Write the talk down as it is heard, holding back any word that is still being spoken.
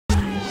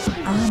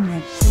on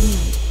the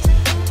beat.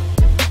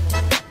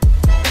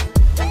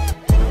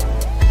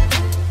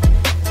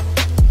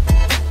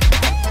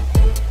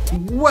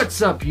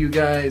 What's up, you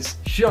guys?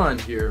 Sean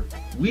here.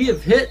 We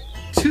have hit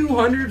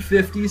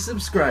 250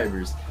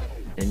 subscribers,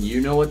 and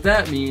you know what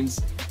that means.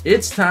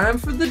 It's time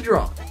for the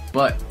draw.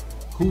 But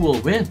who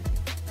will win?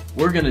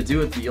 We're gonna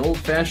do it the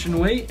old-fashioned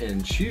way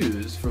and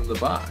choose from the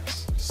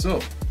box. So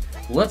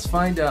let's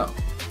find out.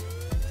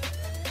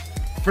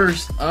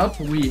 First up,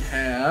 we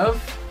have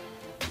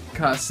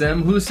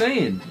Qasem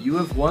Hussein. You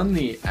have won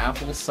the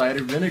apple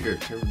cider vinegar.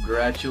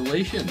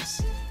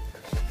 Congratulations.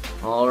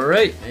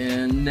 Alright,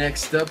 and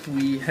next up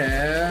we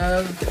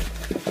have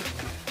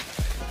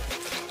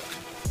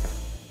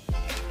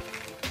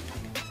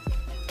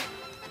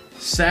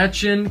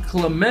Sachin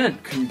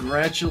Clement.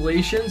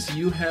 Congratulations,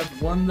 you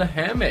have won the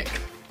hammock.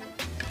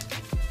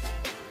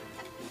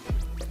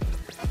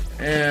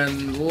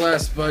 And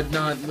last but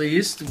not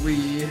least,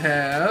 we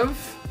have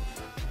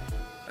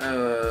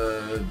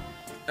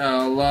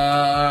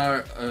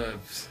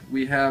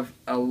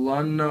a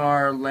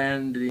lunar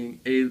landing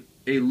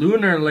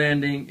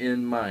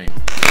in mind.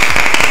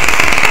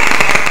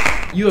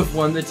 You have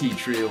won the tea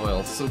tree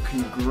oil, so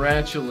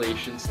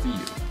congratulations to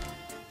you.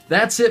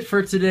 That's it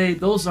for today.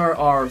 Those are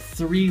our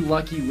 3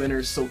 lucky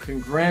winners, so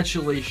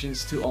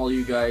congratulations to all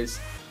you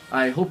guys.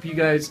 I hope you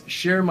guys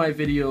share my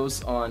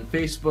videos on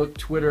Facebook,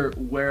 Twitter,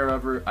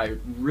 wherever. I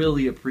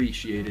really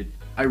appreciate it.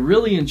 I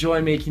really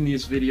enjoy making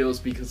these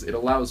videos because it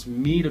allows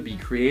me to be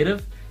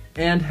creative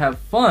and have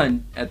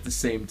fun at the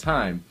same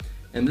time.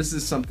 And this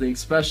is something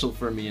special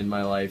for me in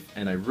my life,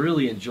 and I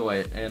really enjoy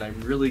it, and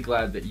I'm really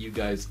glad that you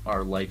guys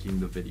are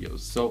liking the videos.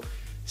 So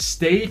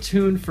stay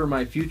tuned for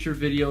my future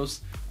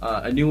videos.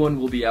 A new one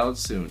will be out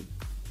soon.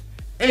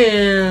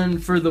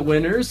 And for the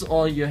winners,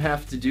 all you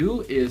have to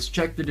do is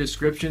check the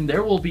description.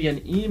 There will be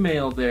an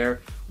email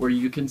there where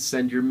you can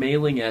send your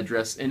mailing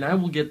address, and I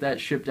will get that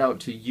shipped out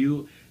to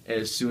you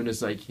as soon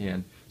as I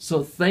can.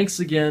 So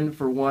thanks again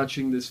for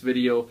watching this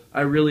video.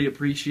 I really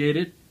appreciate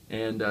it,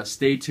 and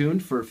stay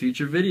tuned for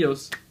future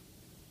videos.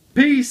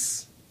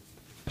 Peace!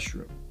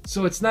 Mushroom.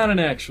 So it's not an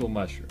actual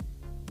mushroom.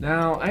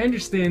 Now, I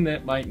understand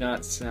that might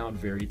not sound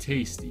very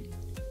tasty.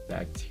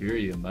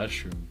 Bacteria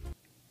mushroom.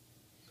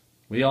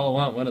 We all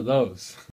want one of those.